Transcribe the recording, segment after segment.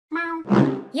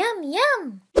Yum,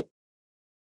 yum!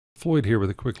 Floyd here with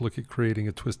a quick look at creating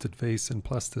a twisted vase in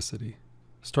Plasticity.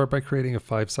 Start by creating a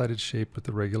 5-sided shape with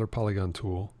the regular polygon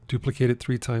tool. Duplicate it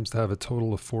 3 times to have a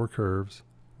total of 4 curves.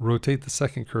 Rotate the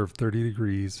second curve 30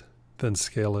 degrees, then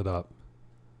scale it up.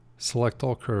 Select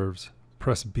all curves,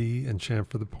 press B and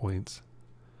chamfer the points.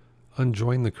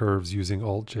 Unjoin the curves using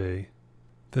Alt-J.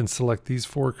 Then select these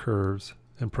 4 curves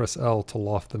and press L to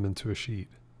loft them into a sheet.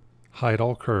 Hide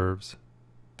all curves,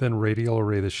 then radial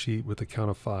array the sheet with a count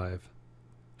of 5.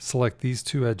 Select these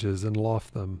 2 edges and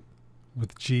loft them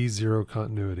with G0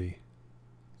 continuity.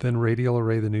 Then radial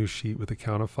array the new sheet with a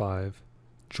count of 5.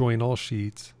 Join all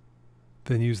sheets,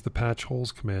 then use the patch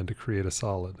holes command to create a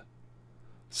solid.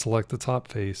 Select the top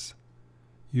face,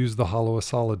 use the hollow a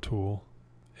solid tool,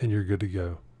 and you're good to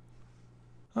go.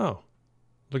 Oh,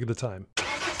 look at the time.